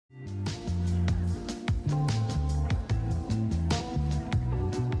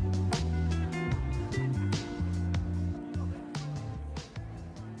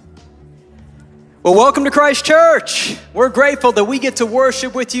Well, welcome to Christ Church. We're grateful that we get to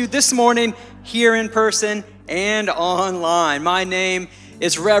worship with you this morning here in person and online. My name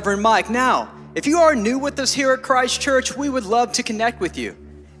is Reverend Mike. Now, if you are new with us here at Christ Church, we would love to connect with you.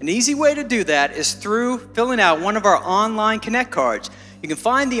 An easy way to do that is through filling out one of our online Connect cards. You can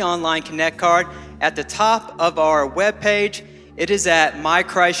find the online Connect card at the top of our webpage. It is at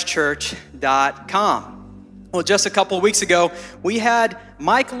mychristchurch.com. Well, just a couple of weeks ago, we had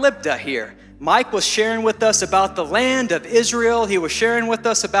Mike Libda here. Mike was sharing with us about the land of Israel. He was sharing with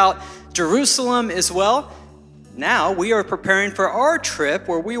us about Jerusalem as well. Now we are preparing for our trip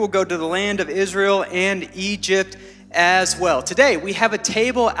where we will go to the land of Israel and Egypt as well. Today we have a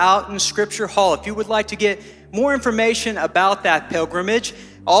table out in Scripture Hall. If you would like to get more information about that pilgrimage,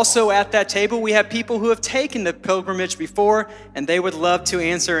 also at that table we have people who have taken the pilgrimage before, and they would love to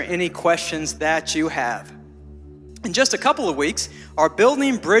answer any questions that you have. In just a couple of weeks, our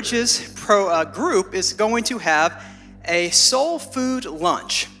Building Bridges group is going to have a soul food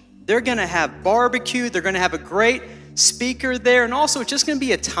lunch. They're going to have barbecue. They're going to have a great speaker there. And also, it's just going to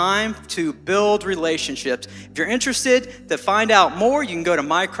be a time to build relationships. If you're interested to find out more, you can go to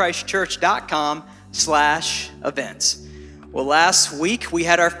mychristchurch.com/events. Well, last week, we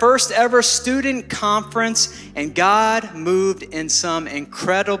had our first ever student conference, and God moved in some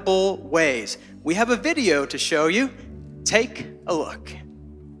incredible ways. We have a video to show you. Take a look.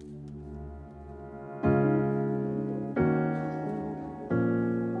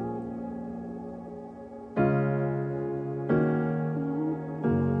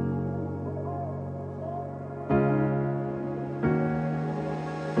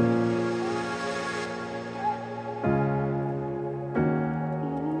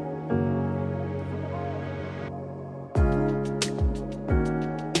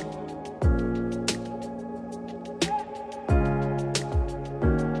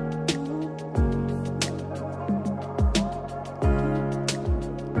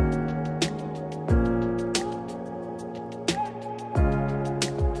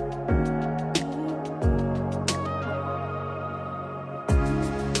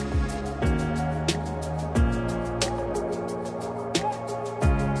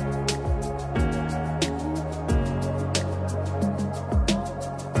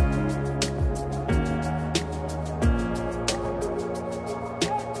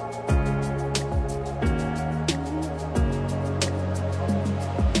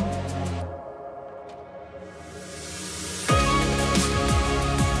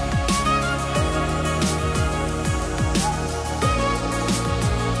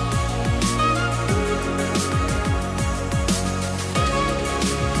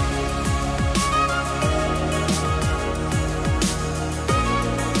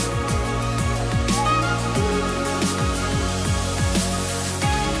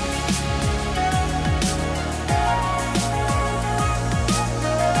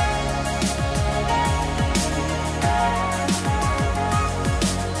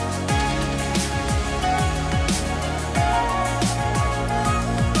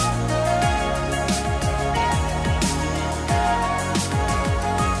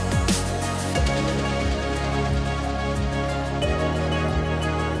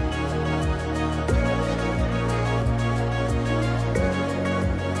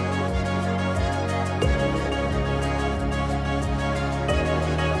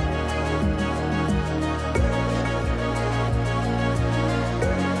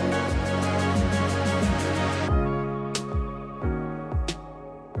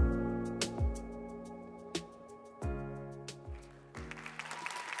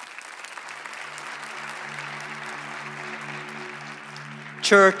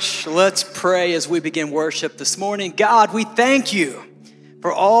 Church, let's pray as we begin worship this morning. God, we thank you for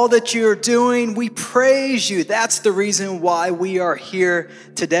all that you're doing. We praise you. That's the reason why we are here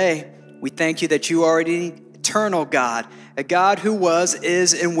today. We thank you that you are an eternal God, a God who was,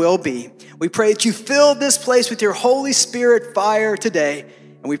 is, and will be. We pray that you fill this place with your Holy Spirit fire today.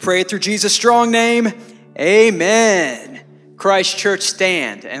 And we pray it through Jesus' strong name. Amen. Christ Church,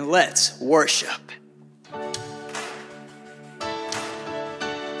 stand and let's worship.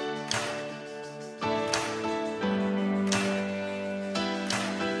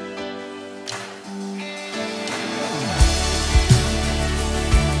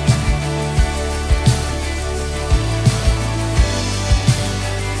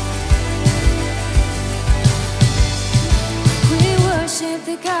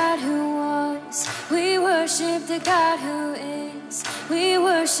 The God who is, we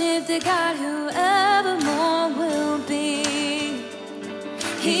worship the God who evermore will be.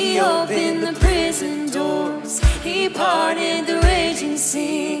 He opened the prison doors, he parted the raging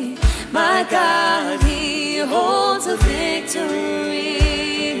sea. My God, He holds a victory.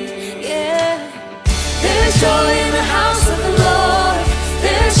 Yeah. There's joy in the house of the Lord.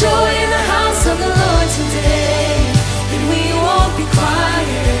 There's joy in the house of the Lord today. And we won't be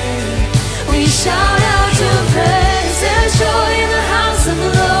quiet. We shout out your praise. There's joy in the house of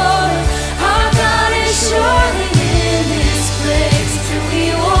the Lord. Our God is surely in this place. And we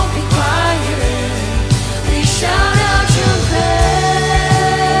won't be quiet. We shout out your praise.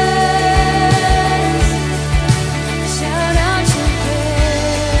 Shout out your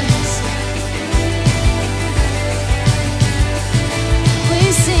praise. We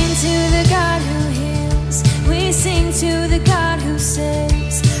sing to the God who heals. We sing to the God who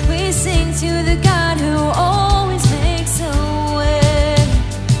saves. We sing to the God who always makes a way.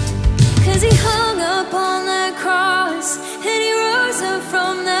 'Cause He hung up on that cross and He rose up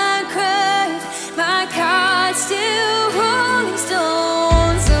from that grave. My God still rolling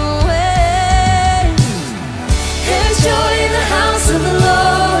stones away. There's joy in the house of the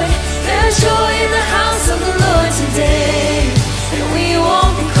Lord. There's joy in the house of the Lord today. And we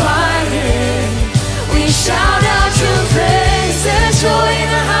won't be quiet. We shout out your praise. There's joy in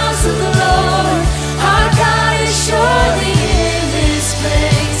the house of the Lord. Our God is surely in this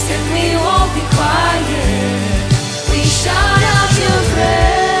place. And we won't be quiet. We shout out your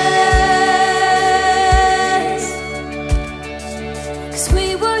praise. 'Cause we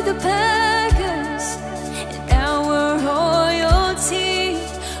were the beggars, and now we're royalty.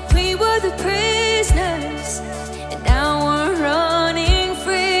 We were the prisoners, and now we're running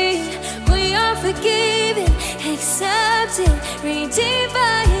free. We are forgiven, accepted, redeemed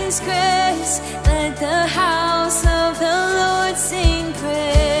by His grace. Let the house of the Lord sing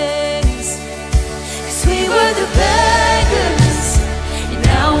praise. 'Cause we were the beggars, and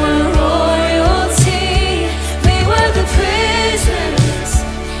now we're royalty. We were the prisoners,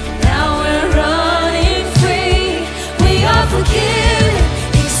 and now we're running free. We are forgiven,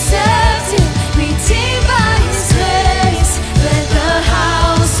 accepted, redeemed by His grace. Let the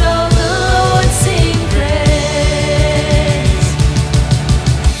house of the Lord sing praise.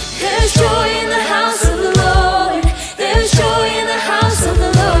 There's joy in the house of the Lord. There's joy in the house of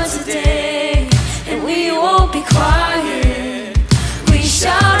the Lord today. And we won't be quiet. We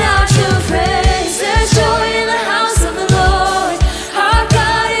shout out your praise. There's joy in the house of the Lord. Our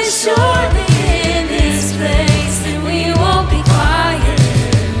God is surely in this place. And we won't be quiet.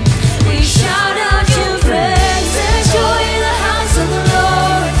 We shout out your praise. There's joy in the house of the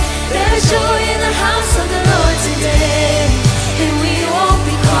Lord. There's joy in the house of the Lord today. And we won't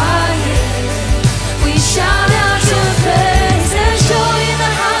be quiet. We shout out your praise. There's joy in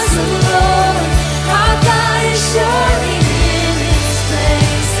the house of the Lord. Our God is surely in this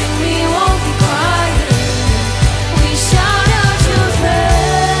place. And we won't be quiet. We shout out your praise.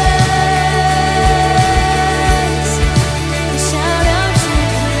 We shout out your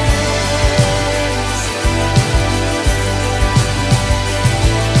praise.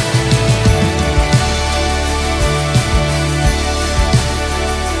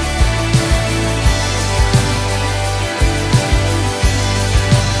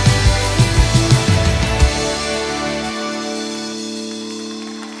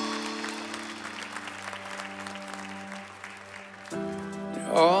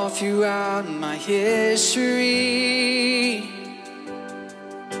 All throughout my history,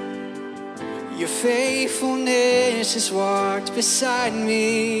 your faithfulness has walked beside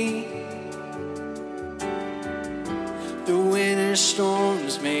me. The winter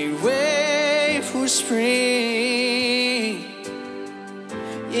storms made way for spring.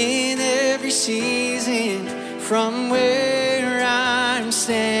 In every season, from where I'm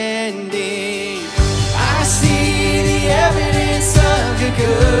standing, I see the evidence of your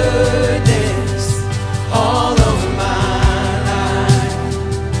goodness all over my life,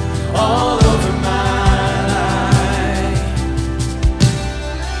 all over my life.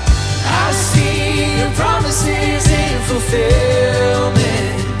 I see your promises in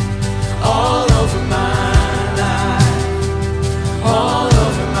fulfillment all over my life, all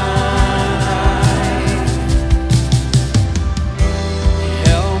over my life.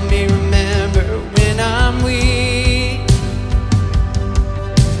 Help me remember when I'm weak,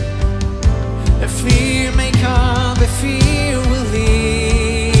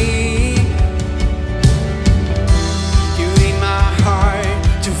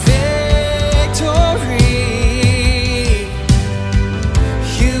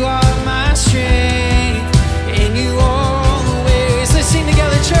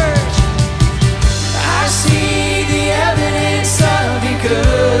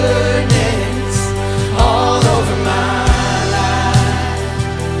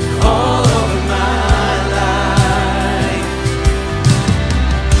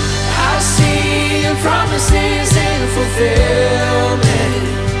 fulfillment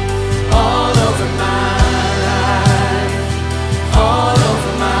all over my life, all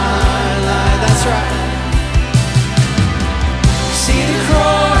over my life. That's right. See the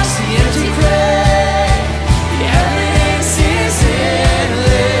cross, the empty grave, the evidence is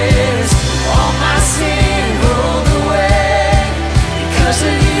endless. All my sin rolled away because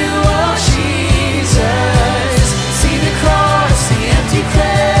of you, oh Jesus. See the cross, the empty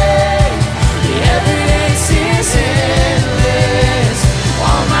grave, the evidence is endless.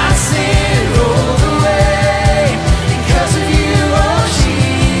 All my sin rolled away because of you, oh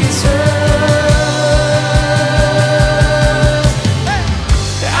Jesus.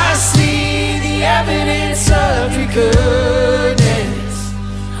 I see the evidence of your goodness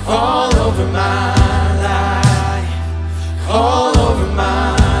all over my life, all over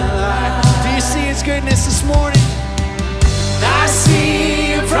my life. Do you see his goodness this morning? I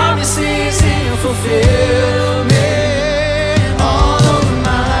see your promises in fulfillment all over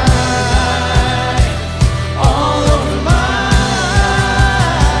my life, all over my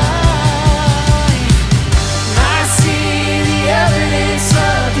life. I see the evidence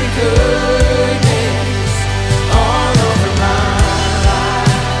of your goodness all over my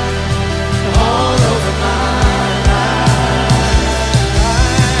life, all over my life.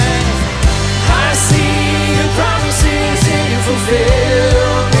 I see your promises in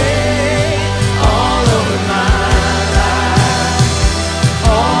fulfillment all over my life,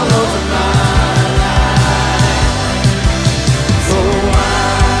 all over my life. Oh,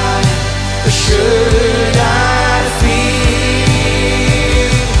 why should I fear?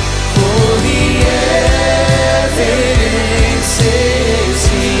 For the evidence is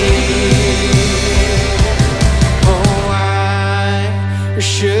here. Oh, why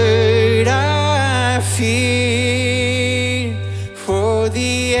should I fear? For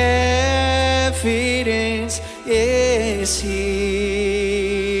the evidence is here.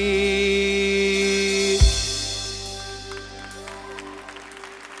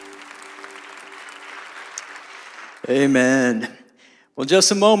 Amen. Well, in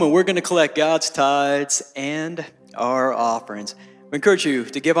just a moment, we're going to collect God's tithes and our offerings. We encourage you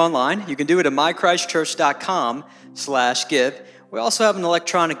to give online. You can do it at mychristchurch.com/give. We also have an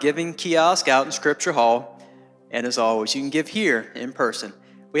electronic giving kiosk out in Scripture Hall. And as always, you can give here in person.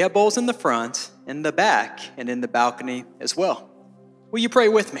 We have bowls in the front, in the back, and in the balcony as well. Will you pray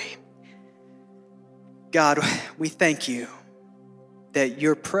with me? God, we thank you that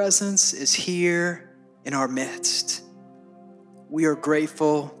your presence is here in our midst. We are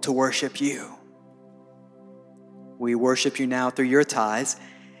grateful to worship you. We worship you now through your tithes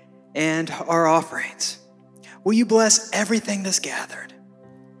and our offerings. Will you bless everything that's gathered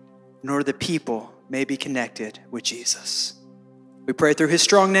in order that people may be connected with Jesus? We pray through his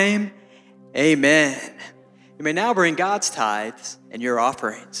strong name. Amen. You may now bring God's tithes and your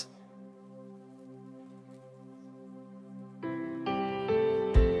offerings.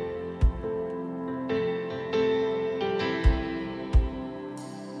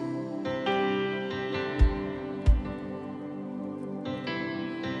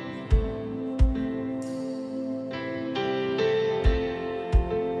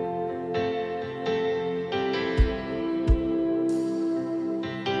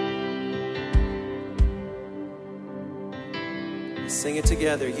 Sing it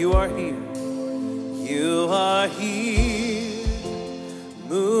together. You are here. You are here,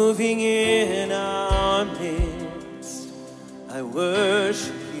 moving in our midst. I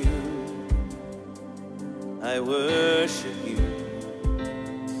worship you. I worship you.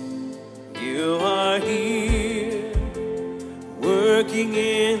 You are here, working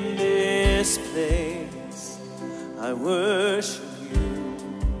in this place. I worship you.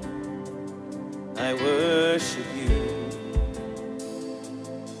 I worship you.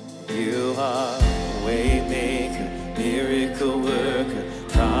 You are waymaker, miracle worker,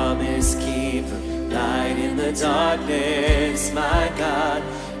 promise keeper, light in the darkness, my God,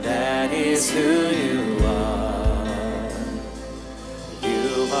 that is who you are.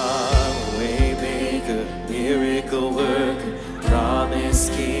 You are waymaker, miracle worker, promise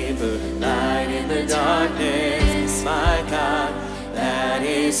keeper, light in the darkness, my God, that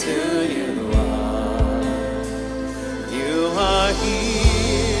is who you are. You are here,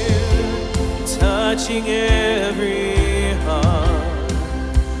 touching every heart.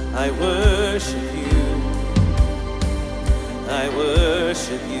 I worship you. I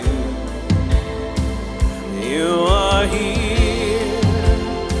worship you. You are here,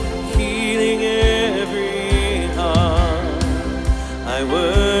 healing every heart. I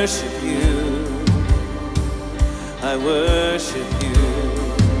worship you. I worship you.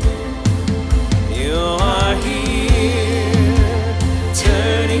 You are here,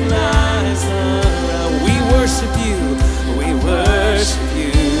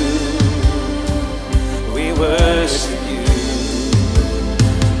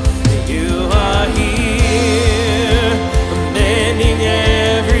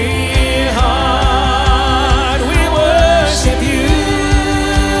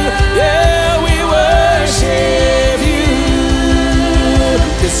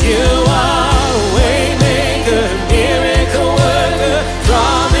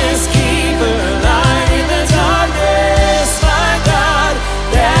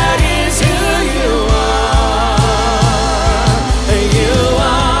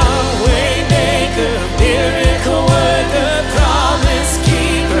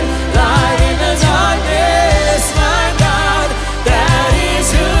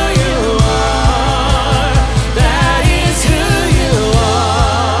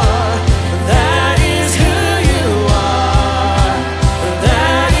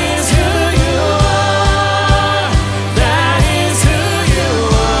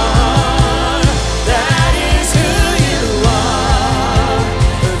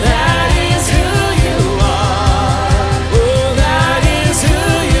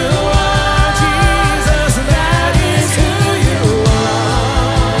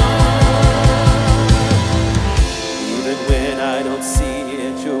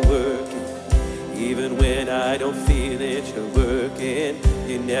 I don't feel it, you're working.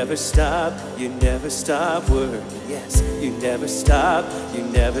 You never stop working. Yes, you never stop working.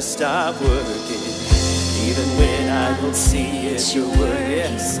 Even when I don't see it, you're working.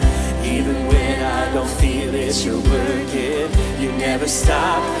 Yes, even when I don't feel it, you're working. You never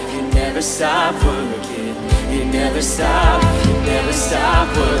stop working. You never stop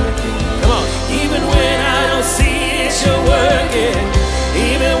working. Come on. Even when I don't see it, you're working.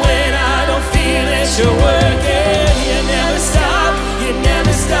 Even when I don't feel it, you're working. You never stop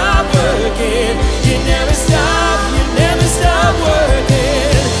working. You never stop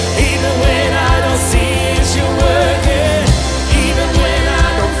working. Even when I don't see it, you're working. Even when I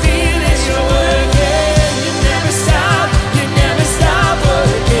don't feel it, you're working. You never stop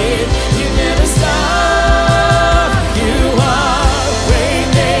working. You never stop. You are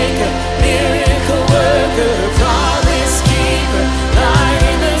waymaker, miracle worker, promise keeper, light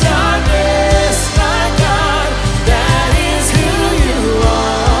in the darkness, my God, that is who you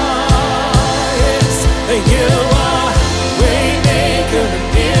are. Yes, you are waymaker,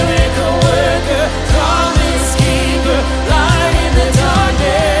 miracle worker, promise keeper, light in the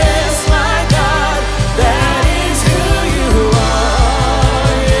darkness, my God, that is who you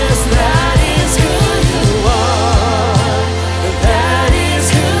are. Yes, that is who you are. That is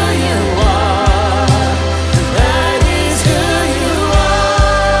who you are. That is who you are. That is who you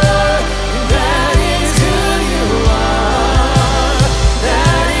are. That is who you are.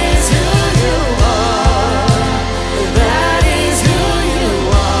 That is who you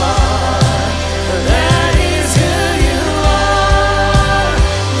are. That is who you are.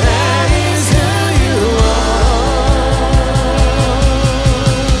 That is who you are.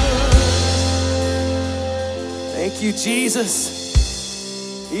 Thank you, Jesus.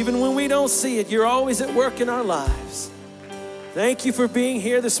 Even when we don't see it, you're always at work in our lives. Thank you for being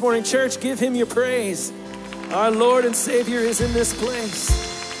here this morning. Church, give him your praise. Our Lord and Savior is in this place.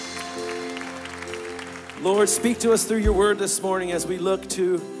 Lord, speak to us through your word this morning as we look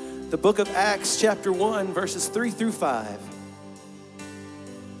to the book of Acts chapter 1, verses 3 through 5.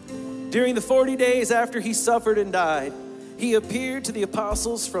 During the 40 days after he suffered and died, he appeared to the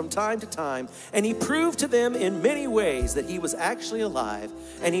apostles from time to time, and he proved to them in many ways that he was actually alive,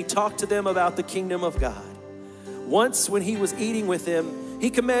 and he talked to them about the kingdom of God. Once when he was eating with them, he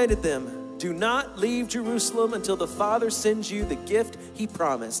commanded them, "Do not leave Jerusalem until the Father sends you the gift he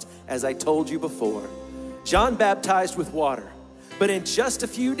promised, as I told you before. John baptized with water, but in just a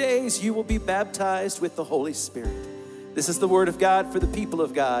few days you will be baptized with the Holy Spirit." This is the word of God for the people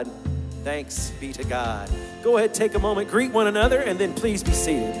of God. Thanks be to God. Go ahead, take a moment, greet one another, and then please be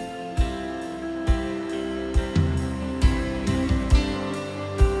seated.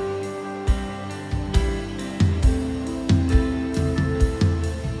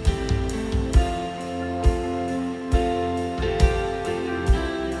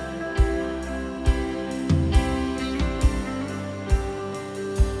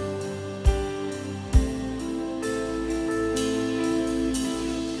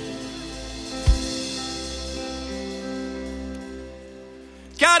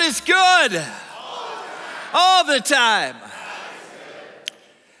 God is good all the time.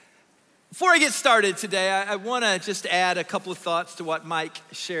 Before I get started today, I want to just add a couple of thoughts to what Mike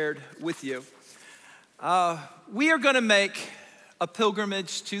shared with you. We are going to make a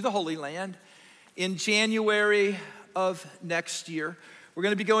pilgrimage to the Holy Land in January of next year. We're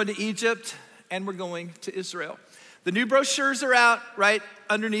going to be going to Egypt and we're going to Israel. The new brochures are out right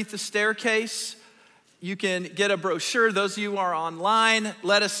underneath the staircase. You can get a brochure. Those of you who are online,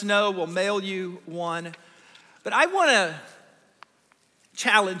 let us know. We'll mail you one. But I want to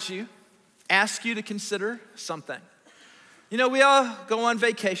challenge you, ask you to consider something. You know, we all go on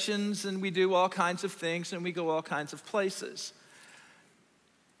vacations and we do all kinds of things and we go all kinds of places.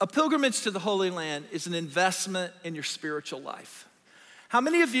 A pilgrimage to the Holy Land is an investment in your spiritual life. How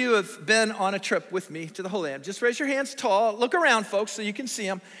many of you have been on a trip with me to the Holy Land? Just raise your hands tall. Look around, folks, so you can see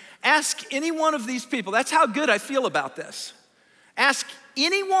them. Ask any one of these people. That's how good I feel about this. Ask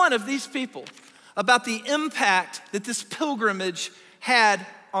any one of these people about the impact that this pilgrimage had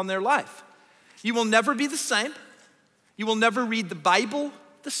on their life. You will never be the same. You will never read the Bible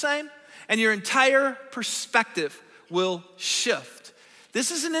the same. And your entire perspective will shift.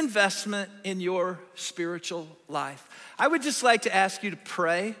 This is an investment in your spiritual life. I would just like to ask you to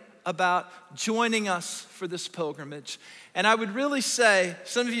pray about joining us for this pilgrimage. And I would really say,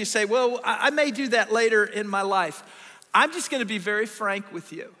 some of you say, well, I may do that later in my life. I'm just going to be very frank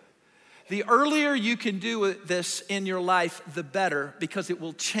with you. The earlier you can do this in your life, the better, because it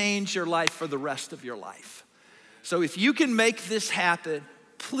will change your life for the rest of your life. So if you can make this happen,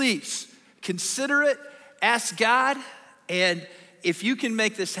 please consider it ask God, and if you can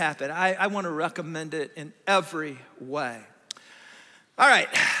make this happen, I want to recommend it in every way. All right,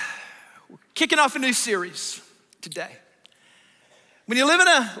 we're kicking off a new series today. When you live in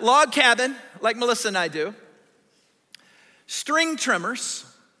a log cabin, like Melissa and I do, string trimmers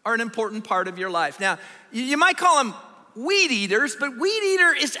are an important part of your life. Now, you might call them weed eaters, but weed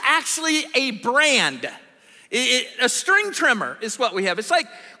eater is actually a brand. A string trimmer is what we have. It's like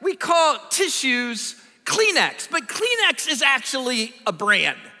we call tissues Kleenex, but Kleenex is actually a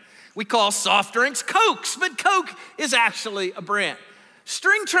brand. We call soft drinks Cokes, but Coke is actually a brand.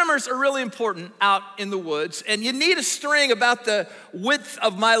 String trimmers are really important out in the woods, and you need a string about the width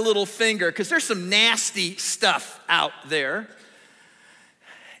of my little finger because there's some nasty stuff out there.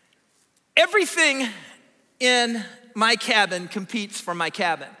 Everything in my cabin competes for my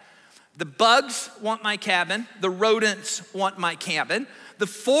cabin. The bugs want my cabin. The rodents want my cabin. The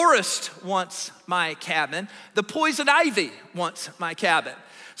forest wants my cabin. The poison ivy wants my cabin.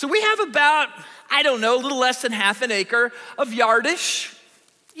 So we have about, a little less than half an acre of yardish.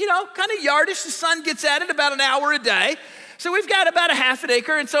 Kind of yardish. The sun gets at it about an hour a day. So we've got about a half an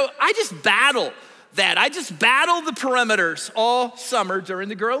acre. And so I just battle that. I just battle the perimeters all summer during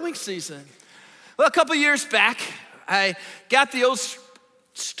the growing season. Well, a couple years back, I got the old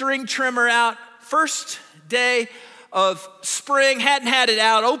string trimmer out. First day of spring, hadn't had it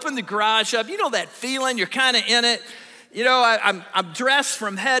out, opened the garage up. You know that feeling, you're kind of in it. I'm dressed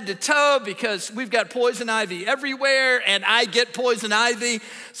from head to toe because we've got poison ivy everywhere and I get poison ivy.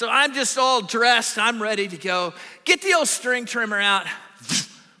 So I'm just all dressed, I'm ready to go. Get the old string trimmer out.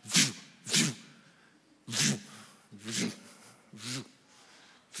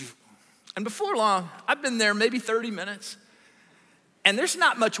 And before long, I've been there maybe 30 minutes and there's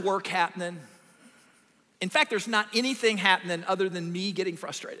not much work happening. In fact, there's not anything happening other than me getting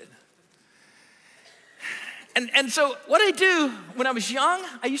frustrated. And so what I do when I was young,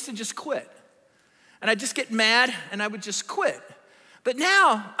 I used to just quit. And I'd just get mad and I would just quit. But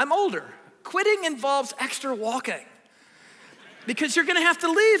now I'm older. Quitting involves extra walking because you're gonna have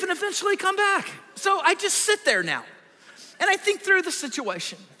to leave and eventually come back. So I just sit there now and I think through the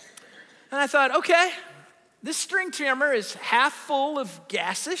situation. And I thought, okay, this string trimmer is half full of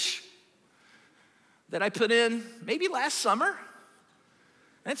gassish that I put in maybe last summer.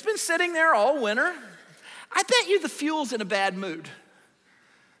 And it's been sitting there all winter. I bet you the fuel's in a bad mood.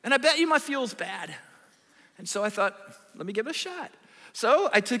 And I bet you my fuel's bad. And so I thought, let me give it a shot. So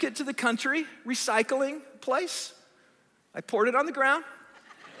I took it to the country recycling place. I poured it on the ground.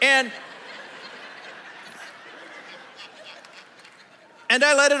 And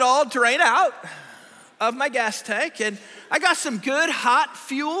I let it all drain out of my gas tank. And I got some good hot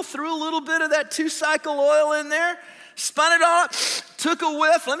fuel, threw a little bit of that 2-cycle oil in there, spun it all up, took a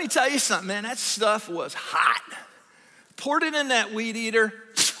whiff. Let me tell you something, man, that stuff was hot. Poured it in that weed eater,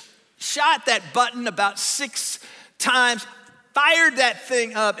 shot that button about 6 times, fired that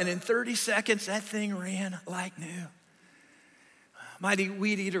thing up, and in 30 seconds, that thing ran like new. My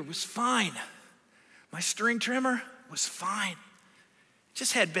weed eater was fine. My string trimmer was fine.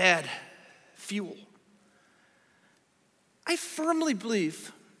 Just had bad fuel. I firmly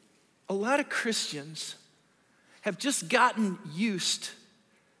believe a lot of Christians have just gotten used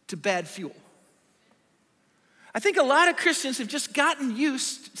to bad fuel. I think a lot of Christians have just gotten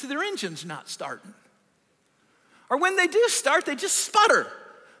used to their engines not starting. Or when they do start, they just sputter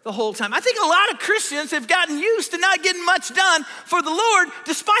the whole time. I think a lot of Christians have gotten used to not getting much done for the Lord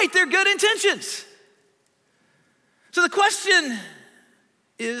despite their good intentions. So the question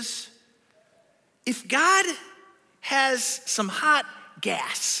is, if God has some hot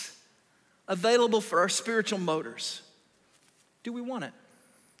gas available for our spiritual motors, do we want it?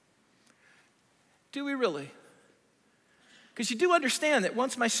 Do we really? Because you do understand that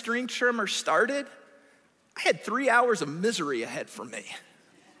once my string trimmer started, I had 3 hours of misery ahead for me.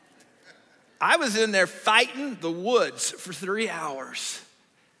 I was in there fighting the woods for 3 hours.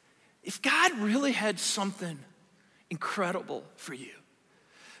 If God really had something incredible for you,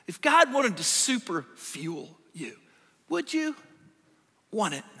 if God wanted to super fuel you, would you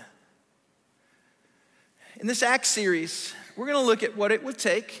want it? In this Acts series, we're gonna look at what it would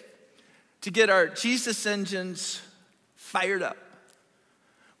take to get our Jesus engines fired up.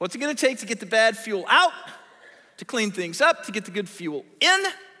 What's it gonna take to get the bad fuel out, to clean things up, to get the good fuel in?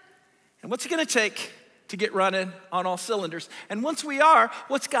 And what's it gonna take to get running on all cylinders? And once we are,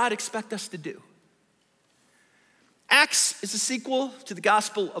 what's God expect us to do? Acts is a sequel to the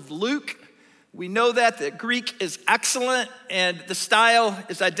Gospel of Luke. We know that the Greek is excellent and the style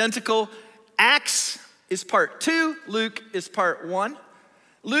is identical. Acts is part 2, Luke is part 1.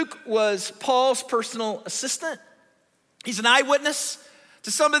 Luke was Paul's personal assistant. He's an eyewitness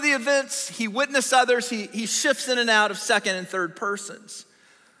to some of the events. He witnessed others. He shifts in and out of second and third persons.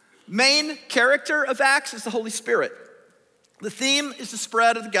 Main character of Acts is the Holy Spirit. The theme is the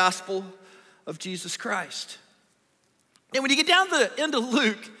spread of the gospel of Jesus Christ. And when you get down to the end of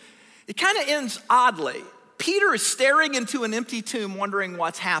Luke, it kind of ends oddly. Peter is staring into an empty tomb wondering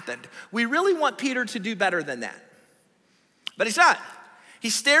what's happened. We really want Peter to do better than that. But he's not.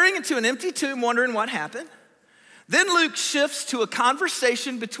 He's staring into an empty tomb wondering what happened. Then Luke shifts to a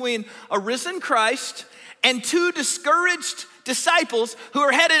conversation between a risen Christ and two discouraged disciples who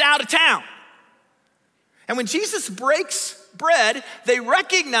are headed out of town. And when Jesus breaks bread, they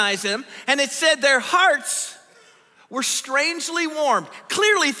recognize him, and it said their hearts were strangely warmed.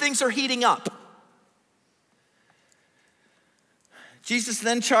 Clearly, things are heating up. Jesus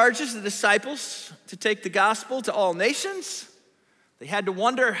then charges the disciples to take the gospel to all nations. They had to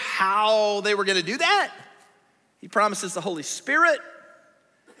wonder how they were going to do that. He promises the Holy Spirit,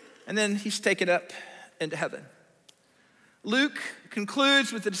 and then he's taken up into heaven. Luke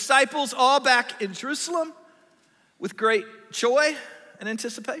concludes with the disciples all back in Jerusalem with great joy and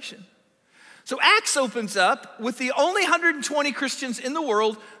anticipation. So Acts opens up with the only 120 Christians in the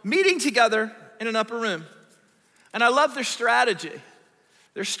world meeting together in an upper room. And I love their strategy.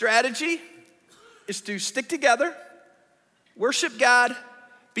 Their strategy is to stick together, worship God,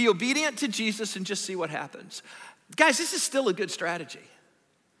 be obedient to Jesus, and just see what happens. Guys, this is still a good strategy.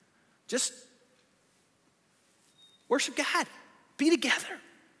 Just worship God, be together,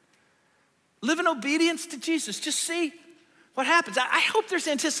 live in obedience to Jesus. Just see what happens. I hope there's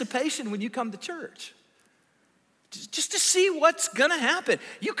anticipation when you come to church, just to see what's gonna happen.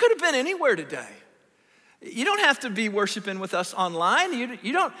 You could have been anywhere today. You don't have to be worshiping with us online.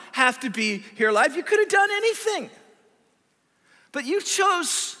 You don't have to be here live. You could have done anything. But you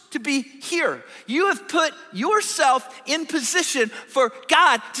chose to be here. You have put yourself in position for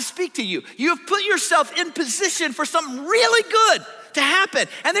God to speak to you. You have put yourself in position for something really good to happen.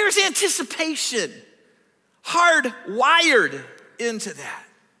 And there's anticipation hardwired into that.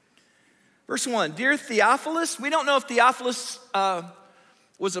 Verse 1, dear Theophilus, we don't know if Theophilus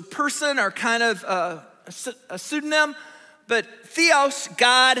was a person or kind of a pseudonym, but Theos,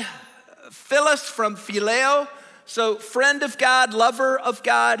 God, Philos from Phileo, so friend of God, lover of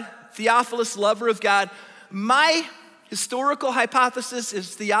God, Theophilus, lover of God. My historical hypothesis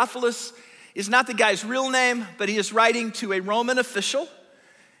is Theophilus is not the guy's real name, but he is writing to a Roman official.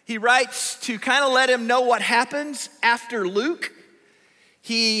 He writes to kind of let him know what happens after Luke.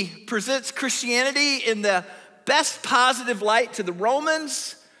 He presents Christianity in the best positive light to the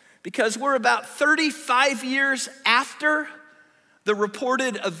Romans because we're about 35 years after the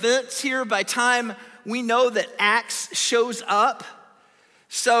reported events here by time we know that Acts shows up.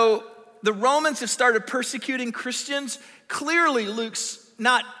 So the Romans have started persecuting Christians. Clearly, Luke's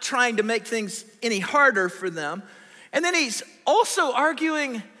not trying to make things any harder for them. And then he's also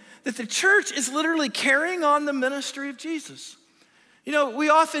arguing that the church is literally carrying on the ministry of Jesus. You know, we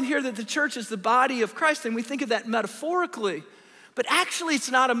often hear that the church is the body of Christ, and we think of that metaphorically. But actually,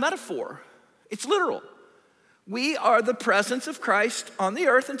 it's not a metaphor. It's literal. We are the presence of Christ on the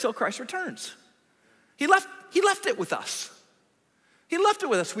earth until Christ returns. He left it with us. He left it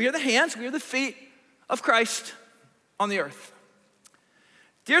with us. We are the hands, we are the feet of Christ on the earth.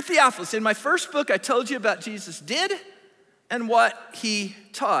 Dear Theophilus, in my first book, I told you about Jesus did and what he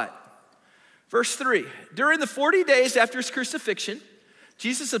taught. Verse 3, during the 40 days after his crucifixion,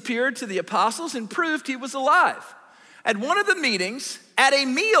 Jesus appeared to the apostles and proved he was alive. At one of the meetings, at a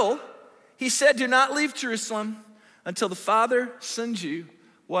meal, he said, do not leave Jerusalem until the Father sends you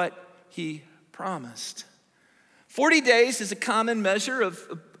what he promised. 40 days is a common measure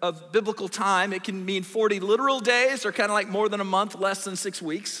of biblical time. It can mean 40 literal days or kind of like more than a month, less than 6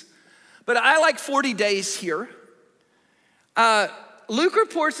 weeks. But I like 40 days here. Luke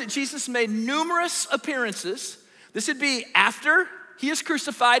reports that Jesus made numerous appearances. This would be after he is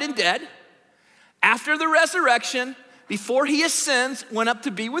crucified and dead, after the resurrection, before he ascends, went up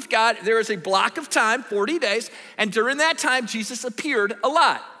to be with God. There is a block of time, 40 days, and during that time, Jesus appeared a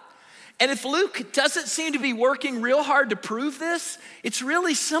lot. And if Luke doesn't seem to be working real hard to prove this, it's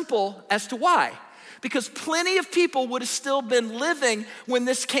really simple as to why. Because plenty of people would have still been living when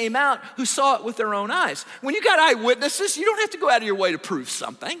this came out who saw it with their own eyes. When you got eyewitnesses, you don't have to go out of your way to prove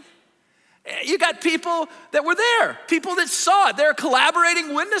something. You got people that were there, people that saw it. They're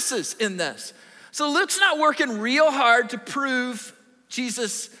collaborating witnesses in this. So Luke's not working real hard to prove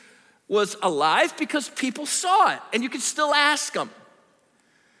Jesus was alive because people saw it, and you can still ask them.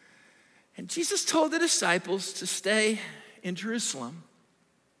 And Jesus told the disciples to stay in Jerusalem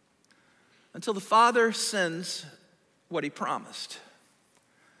until the Father sends what he promised.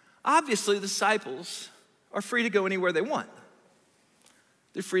 Obviously, the disciples are free to go anywhere they want.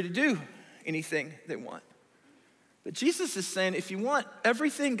 They're free to do anything they want. But Jesus is saying, if you want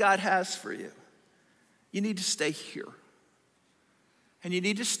everything God has for you, you need to stay here. And you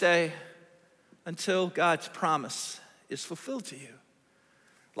need to stay until God's promise is fulfilled to you.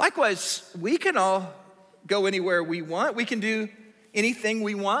 Likewise, we can all go anywhere we want. We can do anything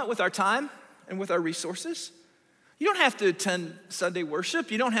we want with our time and with our resources. You don't have to attend Sunday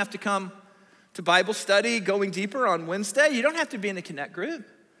worship. You don't have to come to Bible study, going deeper on Wednesday. You don't have to be in a Connect group.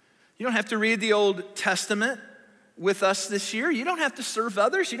 You don't have to read the Old Testament with us this year. You don't have to serve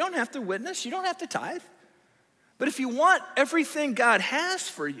others. You don't have to witness. You don't have to tithe. But if you want everything God has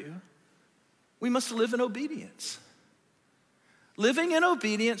for you, we must live in obedience. Living in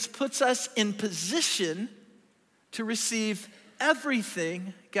obedience puts us in position to receive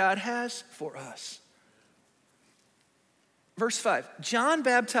everything God has for us. Verse 5, John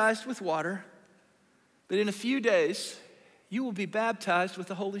baptized with water, but in a few days, you will be baptized with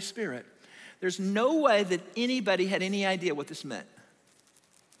the Holy Spirit. There's no way that anybody had any idea what this meant.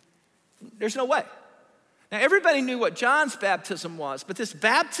 There's no way. Now, everybody knew what John's baptism was, but this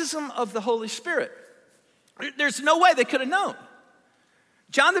baptism of the Holy Spirit, there's no way they could have known.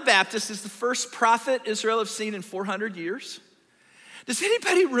 John the Baptist is the first prophet Israel have seen in 400 years. Does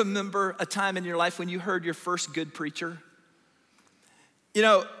anybody remember a time in your life when you heard your first good preacher? You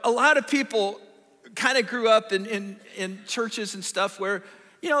know, a lot of people kind of grew up in churches and stuff where,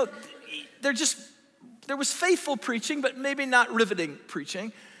 you know, there was faithful preaching, but maybe not riveting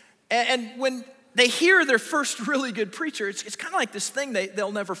preaching. And when they hear their first really good preacher, it's kind of like this thing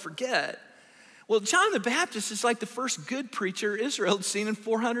they'll never forget. Well, John the Baptist is like the first good preacher Israel had seen in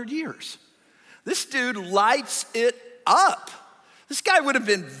 400 years. This dude lights it up. This guy would have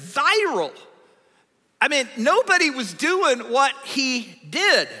been viral. I mean, nobody was doing what he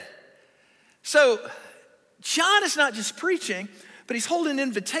did. So John is not just preaching, but he's holding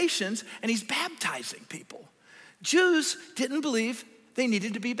invitations and he's baptizing people. Jews didn't believe they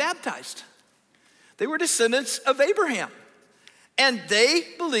needed to be baptized. They were descendants of Abraham. And they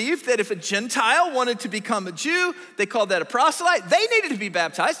believed that if a Gentile wanted to become a Jew, they called that a proselyte, they needed to be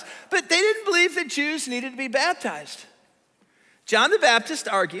baptized, but they didn't believe that Jews needed to be baptized. John the Baptist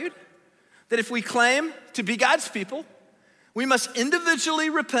argued that if we claim to be God's people, we must individually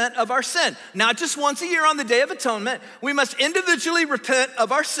repent of our sin. Not just once a year on the Day of Atonement. We must individually repent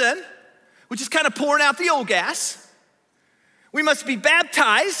of our sin, which is kind of pouring out the old gas. We must be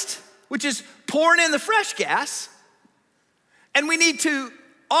baptized, which is pouring in the fresh gas. And we need to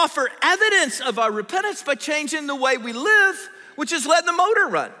offer evidence of our repentance by changing the way we live, which is letting the motor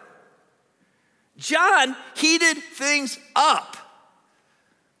run. John heated things up.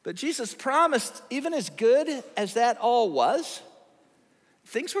 But Jesus promised, even as good as that all was,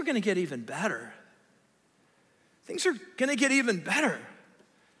 things were gonna get even better. Things are gonna get even better.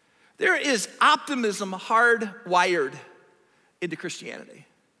 There is optimism hardwired into Christianity.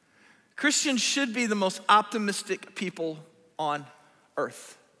 Christians should be the most optimistic people on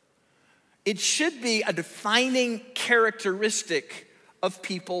earth. It should be a defining characteristic of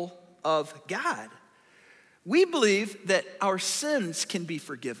people of God. We believe that our sins can be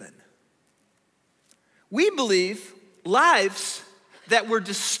forgiven. We believe lives that were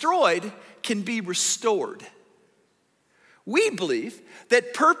destroyed can be restored. We believe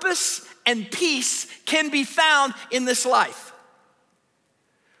that purpose and peace can be found in this life.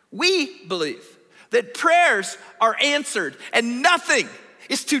 We believe that prayers are answered and nothing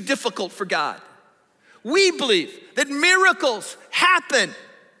is too difficult for God. We believe that miracles happen.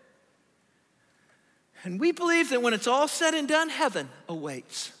 And we believe that when it's all said and done, heaven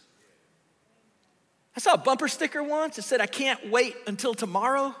awaits. I saw a bumper sticker once that said, I can't wait until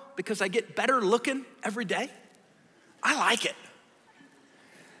tomorrow because I get better looking every day. I like it.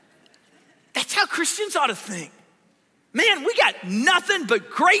 That's how Christians ought to think. Man, we got nothing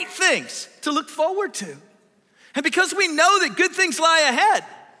but great things to look forward to. And because we know that good things lie ahead,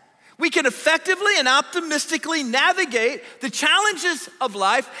 we can effectively and optimistically navigate the challenges of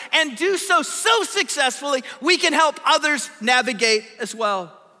life and do so successfully, we can help others navigate as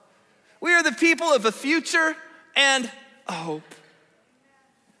well. We are the people of a future and a hope.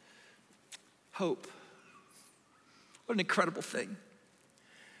 Hope. What an incredible thing.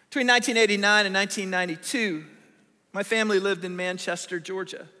 Between 1989 and 1992, my family lived in Manchester,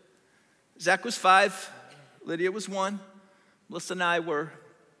 Georgia. Zach was 5, Lydia was 1, Melissa and I were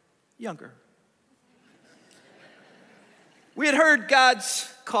younger. We had heard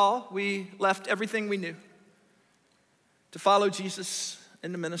God's call. We left everything we knew to follow Jesus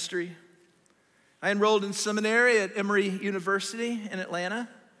in the ministry. I enrolled in seminary at Emory University in Atlanta.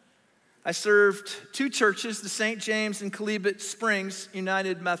 I served two churches, the St. James and Colebet Springs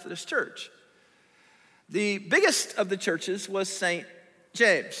United Methodist Church. The biggest of the churches was St.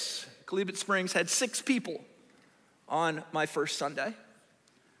 James. Colebet Springs had 6 people on my first Sunday.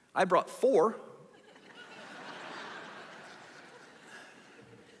 I brought 4.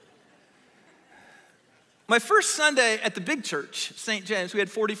 My first Sunday at the big church, St. James, we had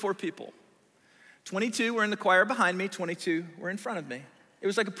 44 people. 22 were in the choir behind me, 22 were in front of me. It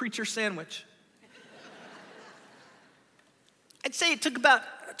was like a preacher sandwich. I'd say it took about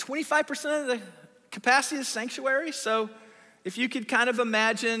 25% of the capacity of the sanctuary. So if you could kind of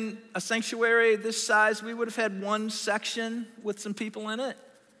imagine a sanctuary this size, we would have had one section with some people in it.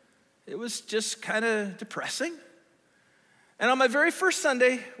 It was just kind of depressing. And on my very first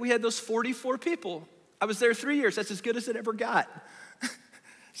Sunday, we had those 44 people. I was there 3 years. That's as good as it ever got.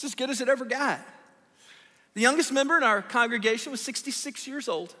 It's as good as it ever got. The youngest member in our congregation was 66 years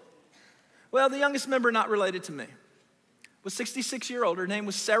old. Well, the youngest member not related to me was 66-year-old. Her name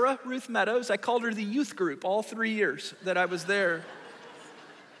was Sarah Ruth Meadows. I called her the youth group all 3 years that I was there.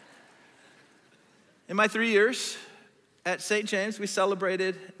 In my 3 years at St. James, we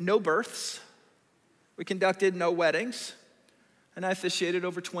celebrated no births, we conducted no weddings, and I officiated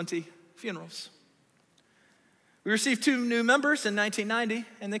over 20 funerals. We received 2 new members in 1990,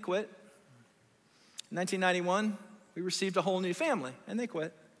 and they quit. In 1991, we received a whole new family, and they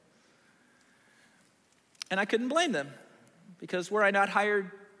quit. And I couldn't blame them, because were I not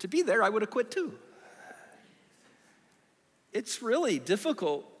hired to be there, I would have quit too. It's really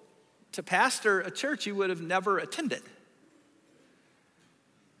difficult to pastor a church you would have never attended.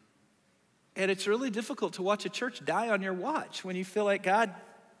 And it's really difficult to watch a church die on your watch when you feel like God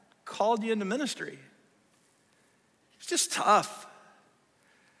called you into ministry. It's just tough.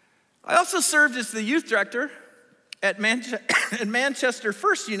 I also served as the youth director at Manchester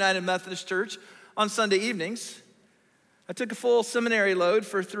First United Methodist Church on Sunday evenings. I took a full seminary load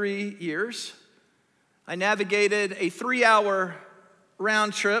for 3 years. I navigated a 3-hour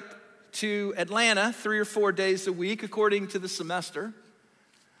round trip to Atlanta 3 or 4 days a week, according to the semester.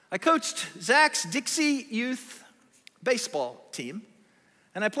 I coached Zach's Dixie Youth baseball team,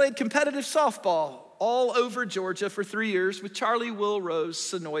 and I played competitive softball all over Georgia for 3 years with Charlie Will Rose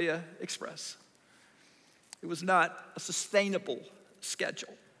Sonoya Express. It was not a sustainable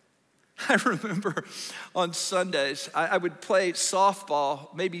schedule. I remember on Sundays, I would play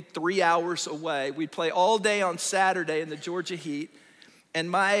softball maybe 3 hours away. We'd play all day on Saturday in the Georgia heat, and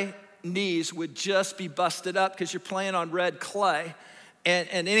my knees would just be busted up because you're playing on red clay.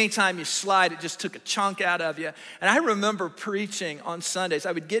 And anytime you slide, it just took a chunk out of you. And I remember preaching on Sundays.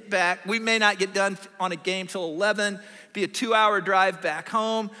 I would get back. We may not get done on a game till 11, be a 2-hour drive back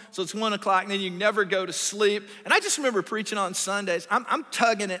home. So it's 1 o'clock, and then you never go to sleep. And I just remember preaching on Sundays. I'm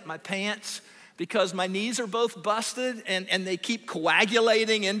tugging at my pants because my knees are both busted, and they keep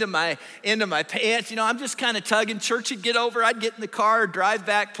coagulating into my pants. You know, I'm just kind of tugging. Church would get over. I'd get in the car, drive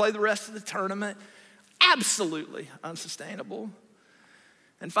back, play the rest of the tournament. Absolutely unsustainable.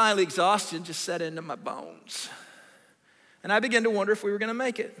 And finally, exhaustion just set into my bones. And I began to wonder if we were going to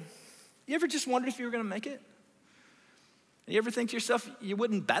make it. You ever just wondered if you were going to make it? You ever think to yourself, you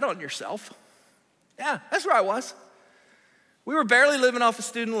wouldn't bet on yourself? Yeah, that's where I was. We were barely living off of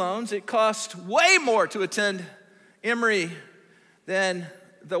student loans. It cost way more to attend Emory than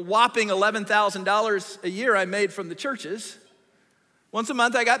the whopping $11,000 a year I made from the churches. Once a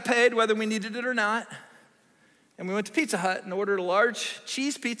month, I got paid whether we needed it or not. And we went to Pizza Hut and ordered a large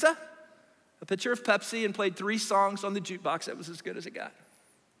cheese pizza, a pitcher of Pepsi, and played 3 songs on the jukebox. That was as good as it got.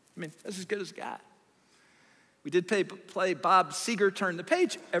 I mean, that's as good as it got. We did play Bob Seger Turn the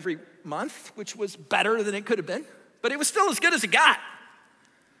Page every month, which was better than it could have been, but it was still as good as it got.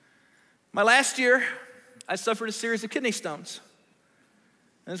 My last year, I suffered a series of kidney stones.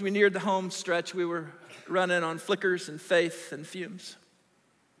 As we neared the home stretch, we were running on flickers and faith and fumes.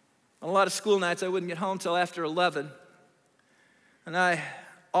 On a lot of school nights, I wouldn't get home till after 11. And I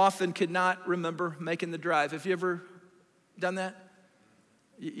often could not remember making the drive. Have you ever done that?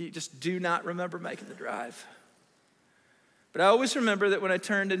 You just do not remember making the drive. But I always remember that when I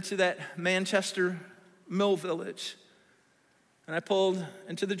turned into that Manchester Mill Village, and I pulled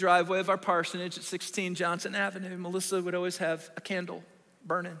into the driveway of our parsonage at 16 Johnson Avenue, Melissa would always have a candle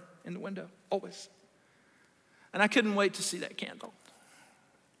burning in the window, always. And I couldn't wait to see that candle.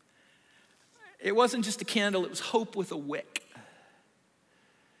 It wasn't just a candle, it was hope with a wick.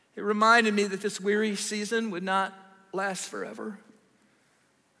 It reminded me that this weary season would not last forever.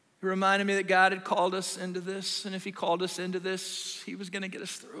 It reminded me that God had called us into this, and if he called us into this, he was going to get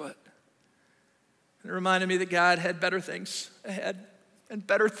us through it. And it reminded me that God had better things ahead, and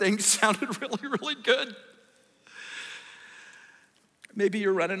better things sounded really, really good. Maybe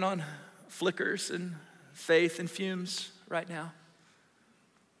you're running on flickers and faith and fumes right now.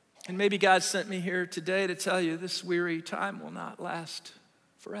 And maybe God sent me here today to tell you this weary time will not last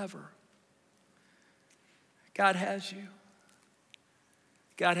forever. God has you.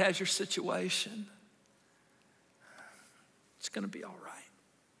 God has your situation. It's going to be all right.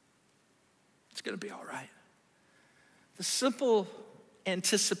 It's going to be all right. The simple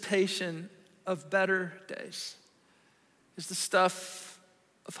anticipation of better days is the stuff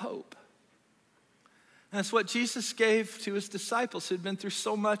of hope. And that's what Jesus gave to his disciples who had been through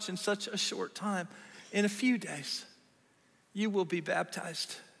so much in such a short time. In a few days, you will be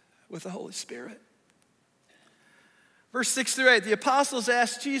baptized with the Holy Spirit. Verse 6-8, the apostles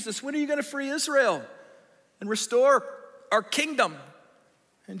asked Jesus, when are you going to free Israel and restore our kingdom?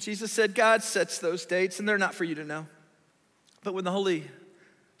 And Jesus said, God sets those dates, and they're not for you to know. But when the Holy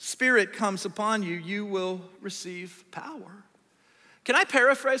Spirit comes upon you, you will receive power. Can I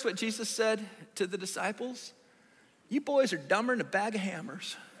paraphrase what Jesus said to the disciples? You boys are dumber than a bag of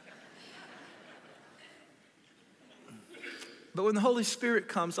hammers. But when the Holy Spirit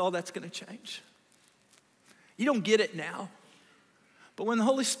comes, all that's going to change. You don't get it now, but when the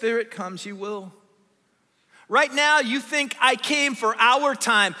Holy Spirit comes, you will. Right now, you think I came for our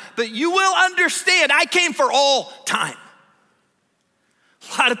time, but you will understand I came for all time.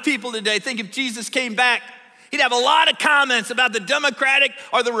 A lot of people today think if Jesus came back, he'd have a lot of comments about the Democratic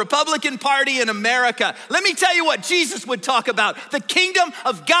or the Republican Party in America. Let me tell you what Jesus would talk about: the kingdom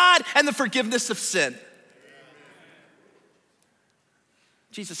of God and the forgiveness of sin.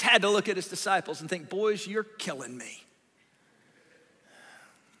 Jesus had to look at his disciples and think, boys, you're killing me.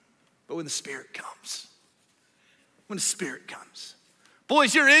 But when the Spirit comes,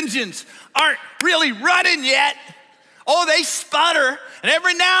 boys, your engines aren't really running yet. Oh, they sputter, and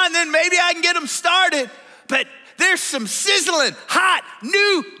every now and then maybe I can get them started, but there's some sizzling, hot,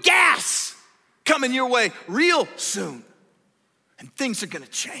 new gas coming your way real soon, and things are gonna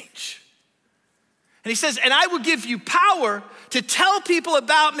change. And he says, and I will give you power to tell people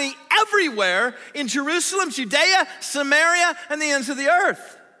about me everywhere in Jerusalem, Judea, Samaria, and the ends of the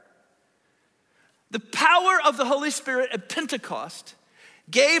earth. The power of the Holy Spirit at Pentecost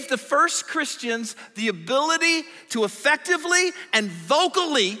gave the first Christians the ability to effectively and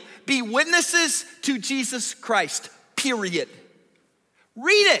vocally be witnesses to Jesus Christ, period.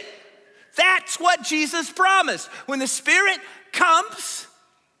 Read it. That's what Jesus promised. When the Spirit comes,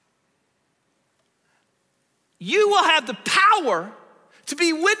 you will have the power to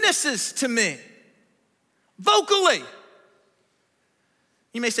be witnesses to me, vocally.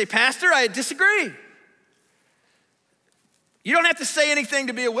 You may say, Pastor, I disagree. You don't have to say anything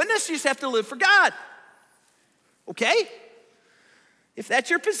to be a witness, you just have to live for God. Okay? If that's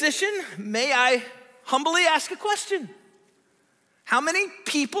your position, may I humbly ask a question? How many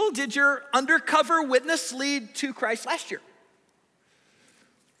people did your undercover witness lead to Christ last year?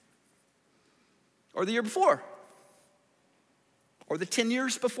 Or the year before? Or the 10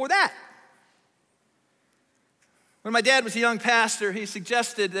 years before that? When my dad was a young pastor, he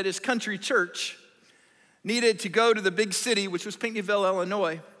suggested that his country church needed to go to the big city, which was Pinckneyville,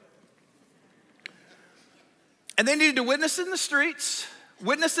 Illinois. And they needed to witness in the streets,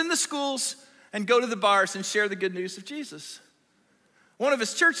 witness in the schools, and go to the bars and share the good news of Jesus. One of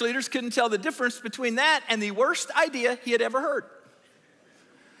his church leaders couldn't tell the difference between that and the worst idea he had ever heard.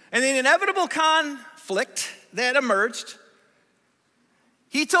 And the inevitable conflict that emerged,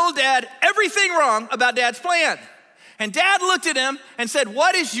 he told Dad everything wrong about Dad's plan. And Dad looked at him and said,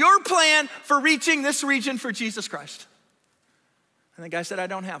 what is your plan for reaching this region for Jesus Christ? And the guy said, I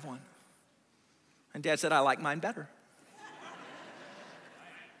don't have one. And Dad said, I like mine better.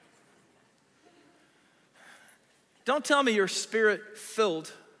 Don't tell me you're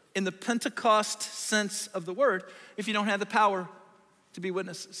Spirit-filled in the Pentecost sense of the word if you don't have the power to be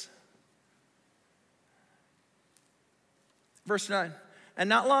witnesses. Verse 9. And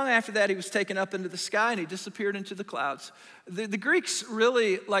not long after that, he was taken up into the sky and he disappeared into the clouds. The Greeks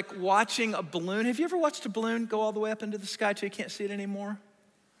really like watching a balloon. Have you ever watched a balloon go all the way up into the sky till you can't see it anymore?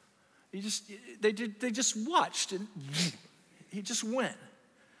 They just watched and he just went.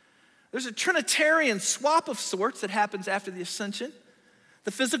 There's a Trinitarian swap of sorts that happens after the ascension.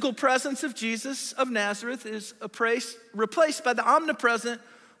 The physical presence of Jesus of Nazareth is replaced by the omnipresent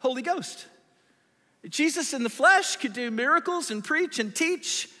Holy Ghost. Jesus in the flesh could do miracles and preach and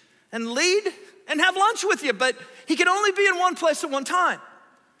teach and lead and have lunch with you, but he could only be in one place at one time.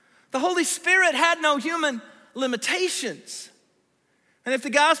 The Holy Spirit had no human limitations. And if the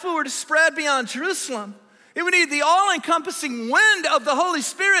gospel were to spread beyond Jerusalem, it would need the all-encompassing wind of the Holy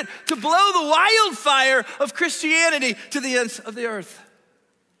Spirit to blow the wildfire of Christianity to the ends of the earth.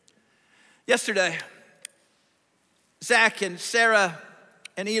 Yesterday, Zach and Sarah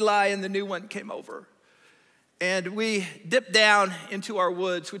and Eli and the new one came over. And we dipped down into our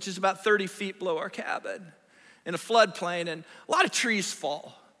woods, which is about 30 feet below our cabin, in a floodplain, and a lot of trees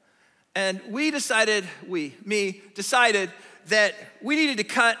fall. And me decided that we needed to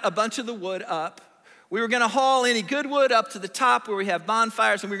cut a bunch of the wood up. We were gonna haul any good wood up to the top where we have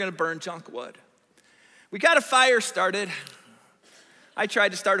bonfires, and we were gonna burn junk wood. We got a fire started. I tried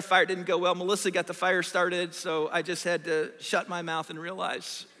to start a fire, it didn't go well. Melissa got the fire started, so I just had to shut my mouth and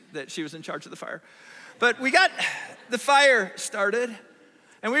realize that she was in charge of the fire. But we got the fire started,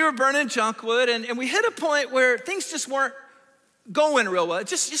 and we were burning junk wood, and we hit a point where things just weren't going real well. It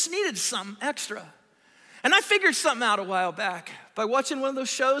just needed something extra. And I figured something out a while back by watching one of those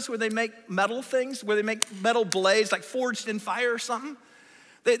shows where they make metal things, where they make metal blades, like forged in fire or something.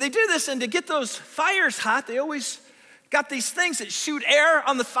 They do this, and to get those fires hot, they always got these things that shoot air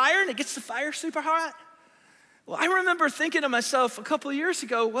on the fire, and it gets the fire super hot. Well, I remember thinking to myself a couple of years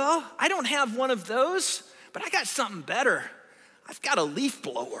ago, well, I don't have one of those, but I got something better. I've got a leaf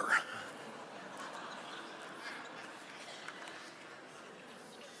blower.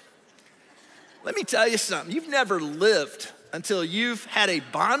 Let me tell you something. You've never lived until you've had a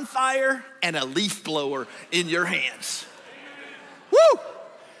bonfire and a leaf blower in your hands. Woo!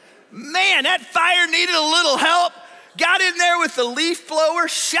 Man, that fire needed a little help. Got in there with the leaf blower,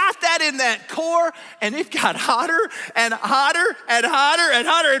 shot that in that core, and it got hotter and hotter and hotter and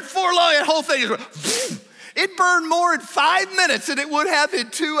hotter. And before long, that whole thing just went, it burned more in 5 minutes than it would have in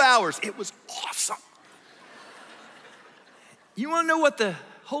 2 hours. It was awesome. You wanna know what the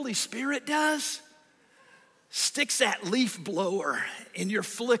Holy Spirit does? Sticks that leaf blower in your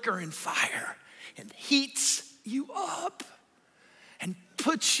flickering fire and heats you up and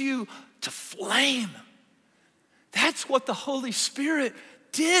puts you to flame. That's what the Holy Spirit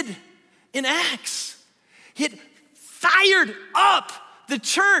did in Acts. It fired up the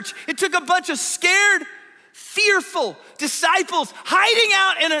church. It took a bunch of scared, fearful disciples hiding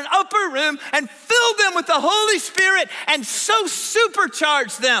out in an upper room and filled them with the Holy Spirit and so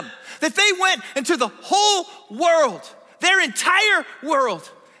supercharged them that they went into the whole world, their entire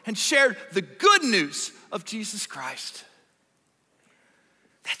world, and shared the good news of Jesus Christ.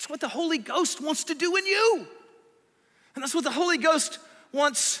 That's what the Holy Ghost wants to do in you. And that's what the Holy Ghost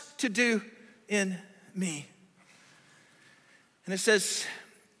wants to do in me. And it says,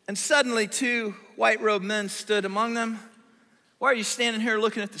 and suddenly 2 white-robed men stood among them. Why are you standing here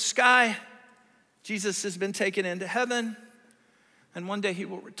looking at the sky? Jesus has been taken into heaven, and one day he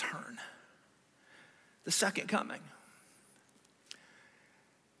will return. The second coming.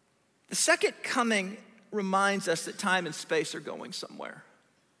 The second coming reminds us that time and space are going somewhere.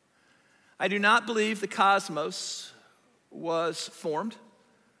 I do not believe the cosmos was formed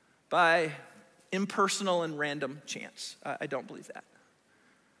by impersonal and random chance. I don't believe that.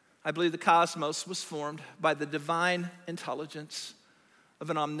 I believe the cosmos was formed by the divine intelligence of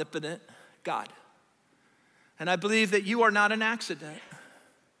an omnipotent God. And I believe that you are not an accident.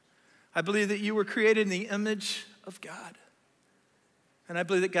 I believe that you were created in the image of God. And I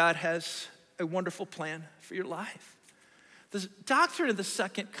believe that God has a wonderful plan for your life. The doctrine of the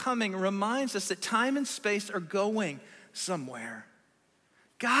second coming reminds us that time and space are going somewhere.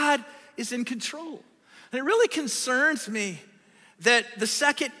 God is in control. And it really concerns me that the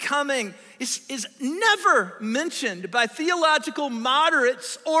second coming is never mentioned by theological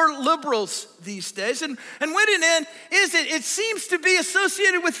moderates or liberals these days. And when it is, it seems to be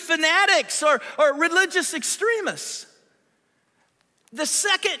associated with fanatics or religious extremists. The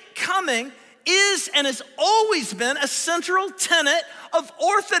second coming is and has always been a central tenet of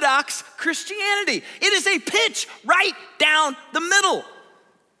Orthodox Christianity. It is a pitch right down the middle.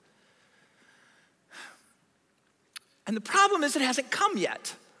 And the problem is it hasn't come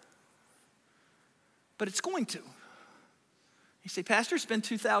yet, but it's going to. You say, Pastor, it's been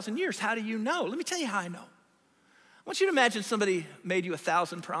 2,000 years. How do you know? Let me tell you how I know. I want you to imagine somebody made you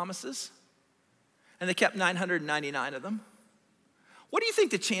 1,000 promises and they kept 999 of them. What do you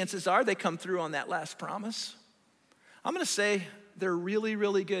think the chances are they come through on that last promise? I'm gonna say they're really,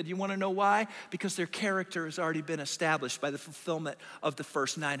 really good. You wanna know why? Because their character has already been established by the fulfillment of the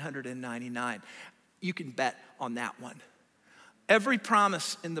first 999. You can bet on that one. Every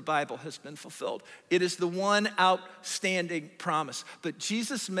promise in the Bible has been fulfilled. It is the one outstanding promise. But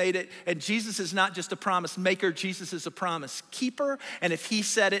Jesus made it, and Jesus is not just a promise maker, Jesus is a promise keeper. And if he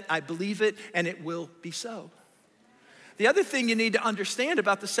said it, I believe it, and it will be so. The other thing you need to understand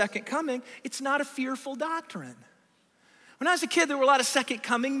about the second coming, it's not a fearful doctrine. When I was a kid, there were a lot of second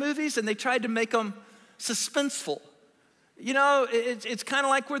coming movies, and they tried to make them suspenseful. You know, it's kind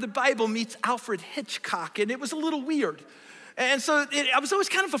of like where the Bible meets Alfred Hitchcock, and it was a little weird. And so I was always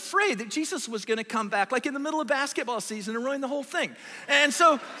kind of afraid that Jesus was going to come back, like in the middle of basketball season, and ruin the whole thing. And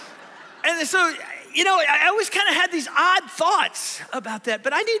so, you know, I always kind of had these odd thoughts about that.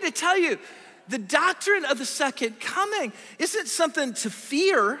 But I need to tell you, the doctrine of the second coming isn't something to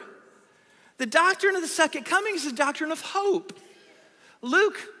fear. The doctrine of the second coming is a doctrine of hope.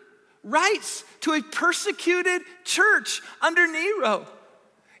 Luke writes to a persecuted church under Nero.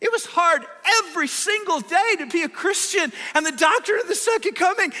 It was hard every single day to be a Christian, and the doctrine of the second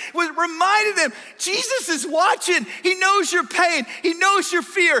coming was reminding them, Jesus is watching. He knows your pain. He knows your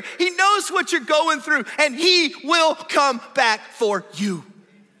fear. He knows what you're going through, and he will come back for you.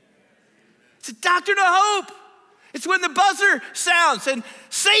 It's a doctrine of hope. It's when the buzzer sounds and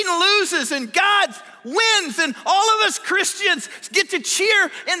Satan loses and God wins, and all of us Christians get to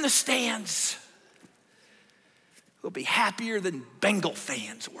cheer in the stands. We'll be happier than Bengal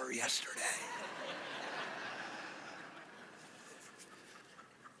fans were yesterday.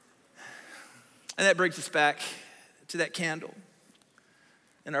 And that brings us back to that candle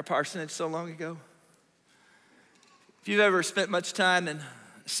in our parsonage so long ago. If you've ever spent much time in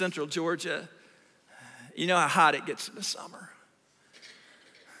central Georgia, you know how hot it gets in the summer.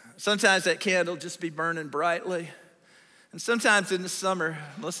 Sometimes that candle just be burning brightly. And sometimes in the summer,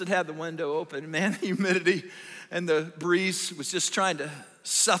 unless it had the window open, man, the humidity and the breeze was just trying to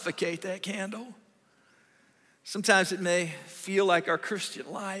suffocate that candle. Sometimes it may feel like our Christian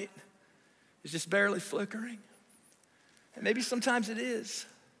light is just barely flickering. And maybe sometimes it is.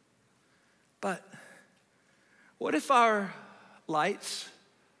 But what if our lights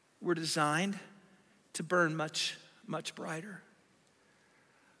were designed to burn much, much brighter?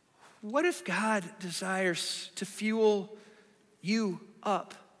 What if God desires to fuel you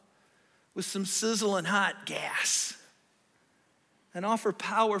up with some sizzling hot gas and offer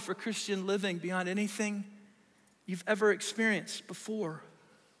power for Christian living beyond anything you've ever experienced before?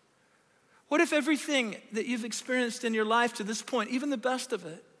 What if everything that you've experienced in your life to this point, even the best of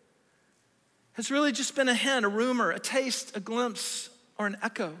it, has really just been a hint, a rumor, a taste, a glimpse, or an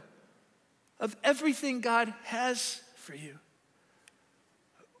echo of everything God has for you?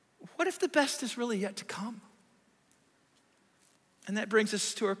 What if the best is really yet to come? And that brings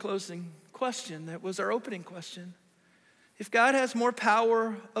us to our closing question. That was our opening question. If God has more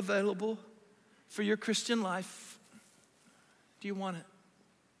power available for your Christian life, do you want it?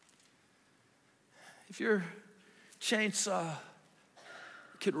 If your chainsaw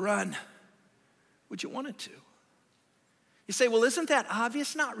could run, would you want it to? You say, well, isn't that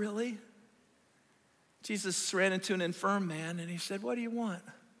obvious? Not really. Jesus ran into an infirm man and he said, what do you want?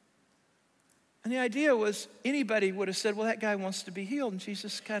 And the idea was anybody would have said, well, that guy wants to be healed. And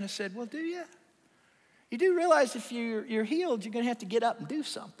Jesus kind of said, well, do you? You do realize if you're healed, you're going to have to get up and do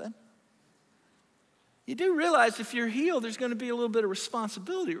something. You do realize if you're healed, there's going to be a little bit of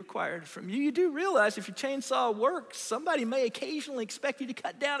responsibility required from you. You do realize if your chainsaw works, somebody may occasionally expect you to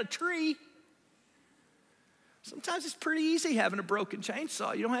cut down a tree. Sometimes it's pretty easy having a broken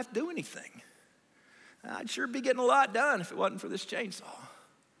chainsaw. You don't have to do anything. I'd sure be getting a lot done if it wasn't for this chainsaw.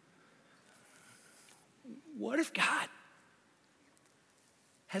 What if God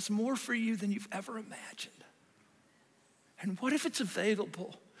has more for you than you've ever imagined? And what if it's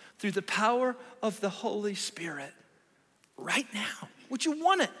available through the power of the Holy Spirit right now? Would you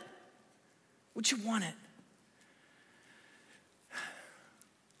want it? Would you want it?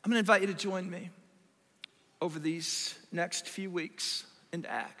 I'm going to invite you to join me over these next few weeks into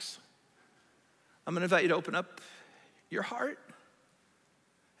Acts. I'm going to invite you to open up your heart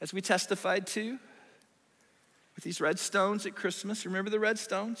as we testified to with these red stones at Christmas. Remember the red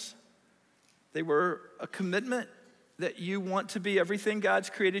stones? They were a commitment that you want to be everything God's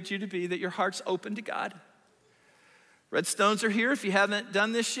created you to be, that your heart's open to God. Red stones are here. If you haven't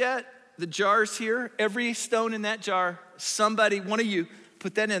done this yet, the jar's here. Every stone in that jar, somebody, one of you,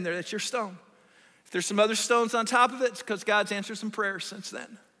 put that in there. That's your stone. If there's some other stones on top of it, it's because God's answered some prayers since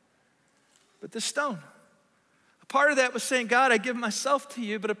then. But this stone, a part of that was saying, God, I give myself to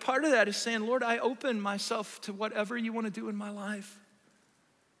you, but a part of that is saying, Lord, I open myself to whatever you want to do in my life.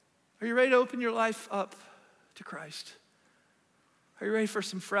 Are you ready to open your life up to Christ? Are you ready for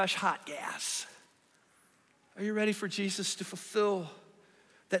some fresh, hot gas? Are you ready for Jesus to fulfill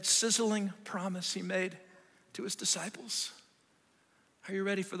that sizzling promise he made to his disciples? Are you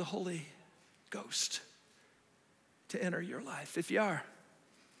ready for the Holy Ghost to enter your life? If you are,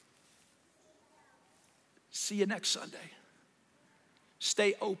 See you next Sunday.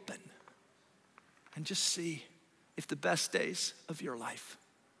 Stay open and just see if the best days of your life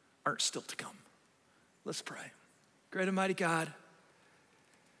aren't still to come. Let's pray. Great and mighty God,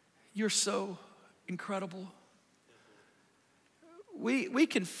 you're so incredible. We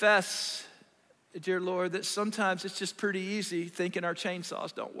confess, dear Lord, that sometimes it's just pretty easy thinking our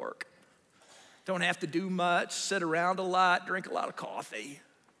chainsaws don't work. Don't have to do much, sit around a lot, drink a lot of coffee.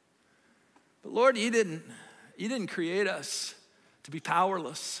 But Lord, you didn't create us to be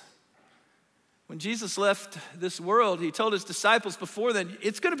powerless. When Jesus left this world, he told his disciples before then,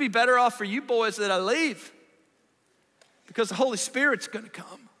 it's going to be better off for you boys that I leave because the Holy Spirit's going to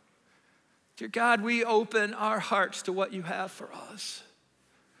come. Dear God, we open our hearts to what you have for us.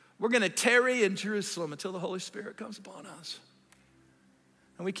 We're going to tarry in Jerusalem until the Holy Spirit comes upon us.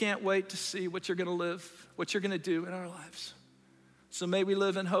 And we can't wait to see what you're going to live, what you're going to do in our lives. So may we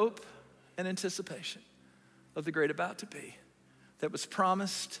live in hope and anticipation of the great about to be that was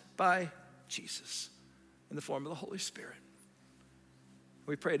promised by Jesus in the form of the Holy Spirit.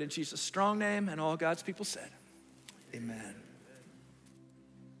 We prayed in Jesus' strong name, and all God's people said, amen.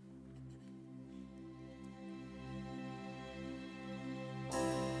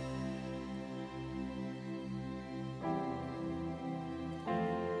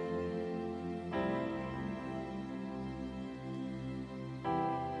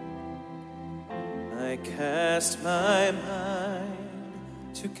 I cast my mind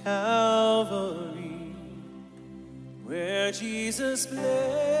to Calvary, where Jesus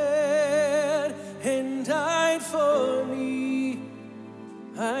bled and died for me.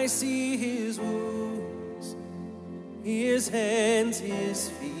 I see his wounds, his hands, his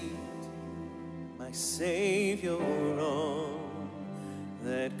feet, my Savior on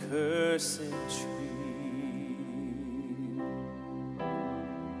that cursed tree.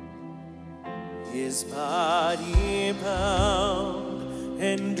 His body bound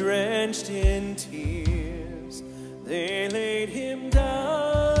and drenched in tears, they laid him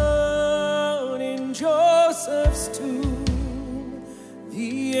down in Joseph's tomb,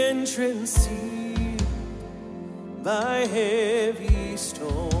 the entrance sealed by heavy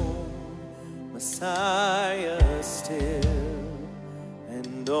stone, Messiah still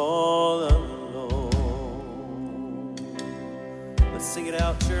and all alone. Let's sing it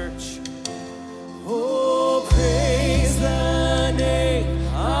out, church. Oh, praise the name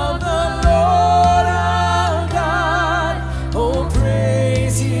of the Lord our God. Oh,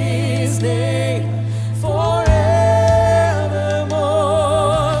 praise his name forevermore.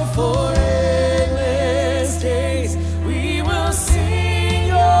 For endless days we will sing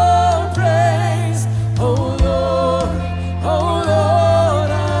your praise. Oh, Lord our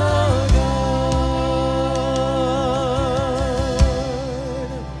God.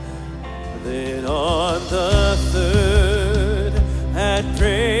 Then on the third, at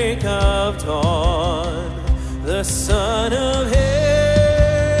break of dawn, the Son of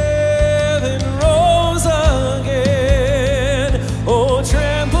Heaven rose again. Oh,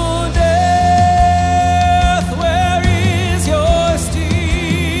 tremble death, where is your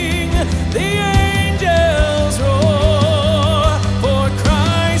sting? The angels roar for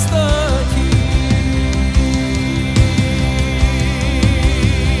Christ the King.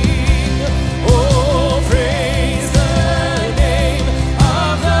 Oh, praise the name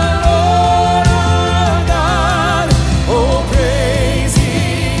of the Lord our God. Oh, praise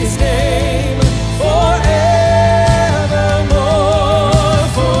his name forevermore.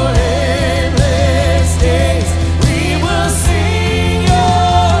 For endless days we will sing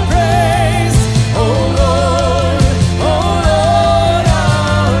your praise. Oh, Lord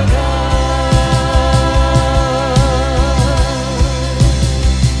our God.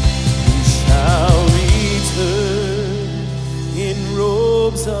 We shall return in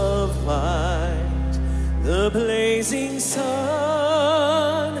robes of light. The blazing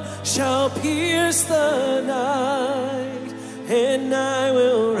sun shall pierce the night, and I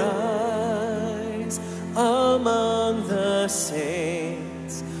will rise among the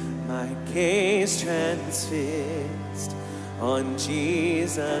saints, my gaze transfixed on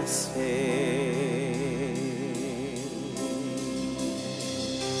Jesus' face.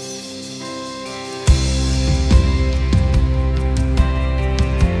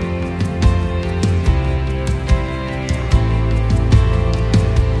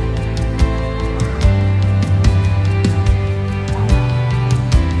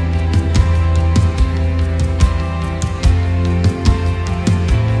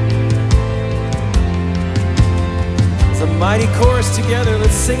 It's a mighty chorus together.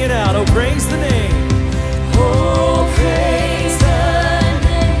 Let's sing it out. Oh, praise the name. Oh, praise the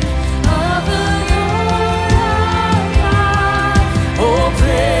name of the Lord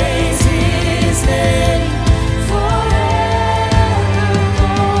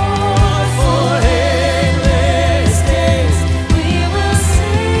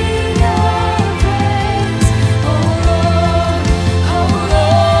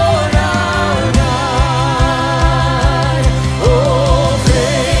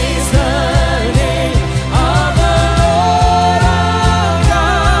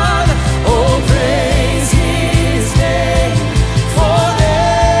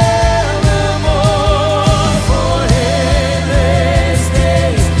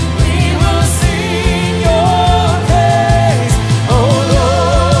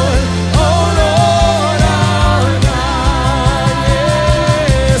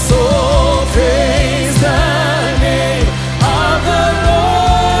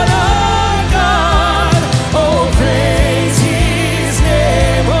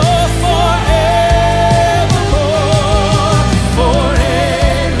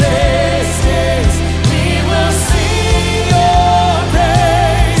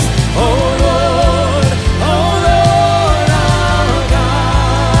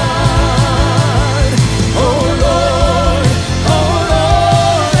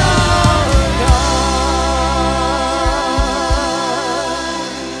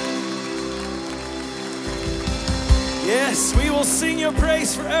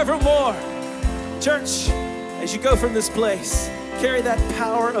Church, as you go from this place, carry that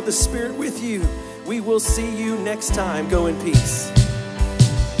power of the Spirit with you. We will see you next time. Go in peace.